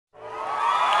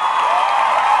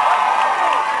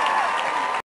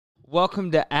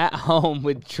Welcome to At Home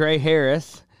with Trey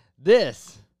Harris.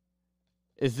 This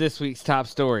is this week's top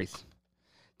stories.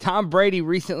 Tom Brady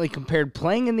recently compared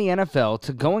playing in the NFL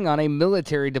to going on a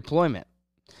military deployment.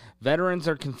 Veterans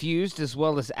are confused as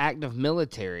well as active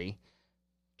military,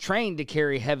 trained to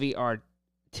carry heavy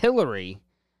artillery,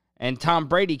 and Tom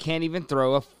Brady can't even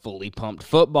throw a fully pumped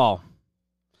football.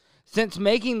 Since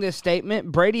making this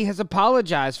statement, Brady has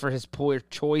apologized for his poor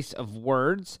choice of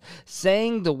words,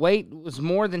 saying the weight was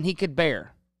more than he could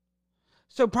bear.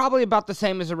 So probably about the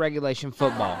same as a regulation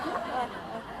football.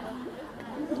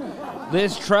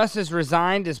 Liz Truss has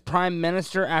resigned as prime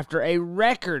minister after a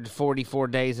record 44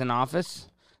 days in office.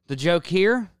 The joke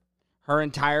here? Her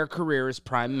entire career as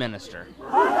prime minister.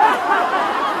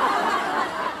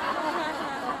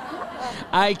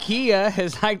 IKEA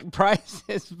has hiked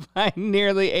prices by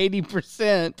nearly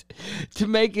 80% to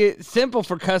make it simple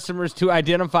for customers to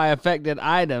identify affected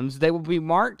items. They will be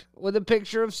marked with a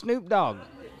picture of Snoop Dogg.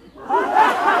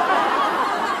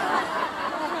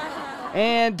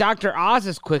 And Dr. Oz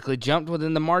has quickly jumped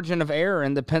within the margin of error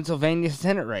in the Pennsylvania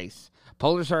Senate race.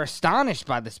 Pollsters are astonished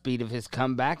by the speed of his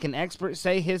comeback, and experts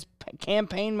say his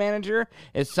campaign manager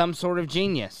is some sort of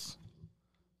genius.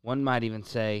 One might even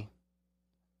say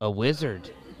a wizard.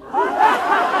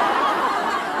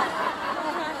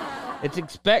 It's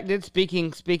expected,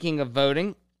 speaking of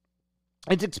voting,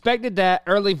 it's expected that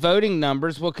early voting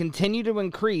numbers will continue to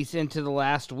increase into the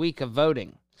last week of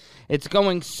voting. It's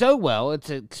going so well,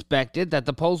 it's expected that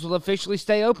the polls will officially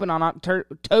stay open on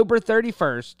October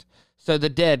 31st so the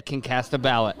dead can cast a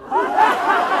ballot.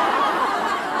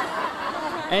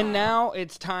 And now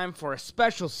it's time for a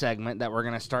special segment that we're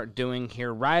going to start doing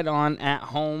here right on At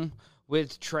Home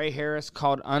with Trey Harris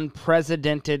called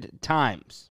Unprecedented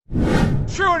Times.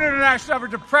 True international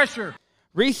effort to pressure.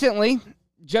 Recently,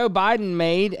 Joe Biden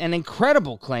made an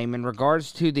incredible claim in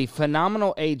regards to the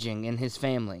phenomenal aging in his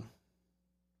family.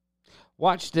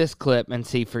 Watch this clip and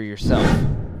see for yourself.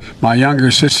 My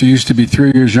younger sister used to be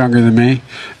 3 years younger than me.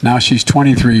 Now she's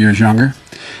 23 years younger.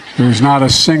 There's not a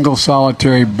single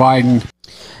solitary Biden.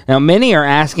 Now, many are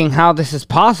asking how this is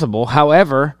possible.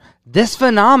 However, this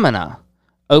phenomena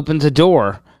opens a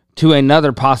door to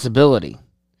another possibility.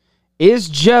 Is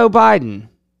Joe Biden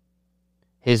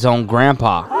his own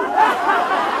grandpa?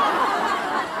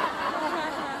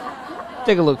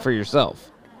 Take a look for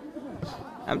yourself.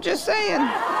 I'm just saying,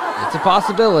 it's a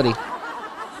possibility.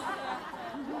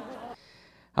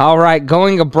 All right,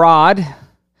 going abroad,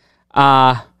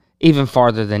 even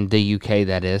farther than the UK,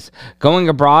 that is. Going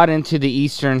abroad into the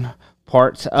eastern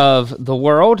parts of the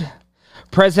world,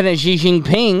 President Xi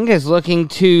Jinping is looking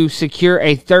to secure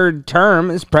a third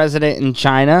term as president in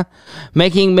China,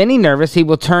 making many nervous he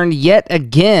will turn yet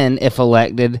again, if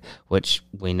elected, which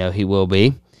we know he will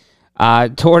be,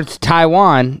 towards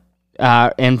Taiwan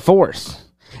in force.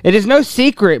 It is no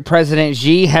secret President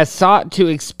Xi has sought to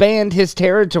expand his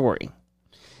territory.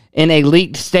 In a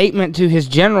leaked statement to his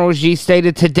generals, Xi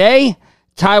stated, "Today,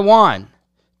 Taiwan.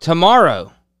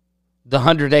 Tomorrow, the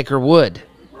 100-acre wood."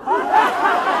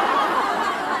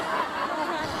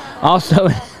 Also,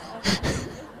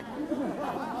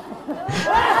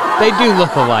 they do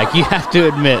look alike. You have to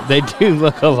admit, they do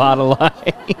look a lot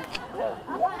alike.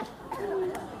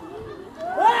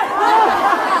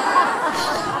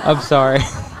 I'm sorry.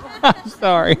 I'm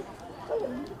sorry.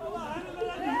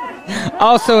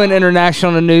 Also in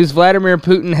international news, Vladimir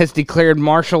Putin has declared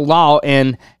martial law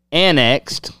in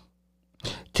annexed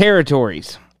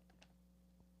territories.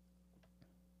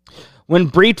 When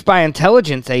briefed by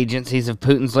intelligence agencies of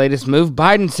Putin's latest move,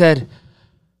 Biden said,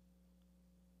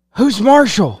 "Who's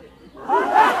Marshall?"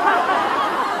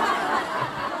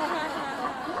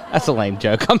 That's a lame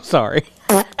joke. I'm sorry.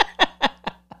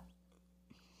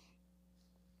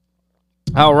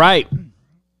 All right.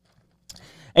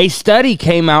 A study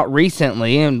came out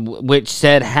recently in which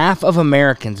said half of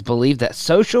Americans believe that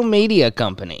social media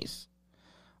companies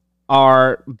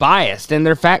are biased in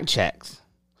their fact checks.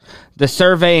 The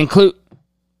survey include...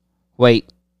 Wait.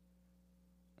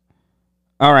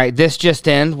 All right, this just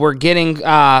in. We're getting news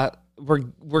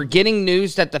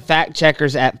that the fact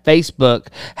checkers at Facebook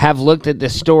have looked at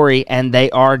this story and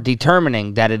they are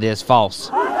determining that it is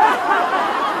false.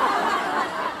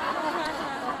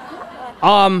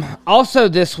 Also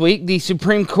this week, the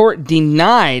Supreme Court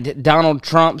denied Donald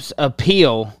Trump's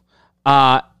appeal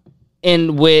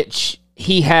in which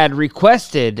he had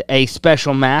requested a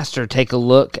special master take a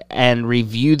look and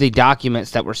review the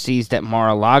documents that were seized at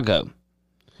Mar-a-Lago.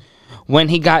 When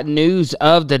he got news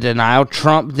of the denial,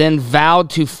 Trump then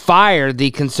vowed to fire the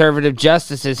conservative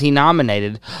justices he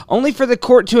nominated, only for the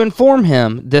court to inform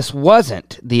him this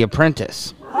wasn't The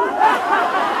Apprentice.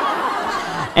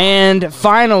 And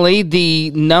finally,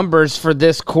 the numbers for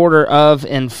this quarter of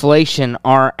inflation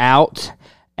are out.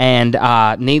 And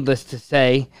needless to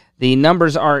say, the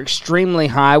numbers are extremely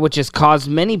high, which has caused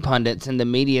many pundits in the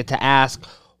media to ask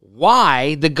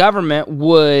why the government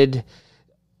would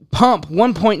pump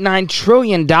 $1.9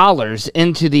 trillion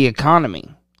into the economy.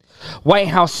 White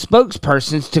House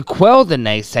spokespersons to quell the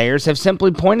naysayers have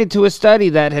simply pointed to a study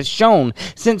that has shown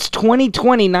since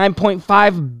 2020,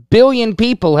 9.5 billion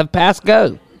people have passed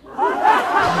go.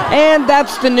 And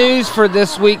that's the news for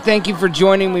this week. Thank you for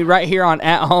joining me right here on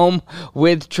At Home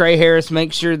with Trey Harris.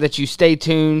 Make sure that you stay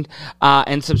tuned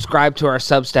and subscribe to our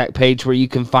Substack page where you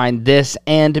can find this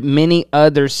and many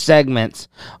other segments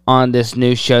on this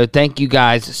new show. Thank you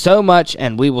guys so much,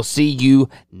 and we will see you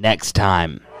next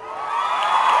time.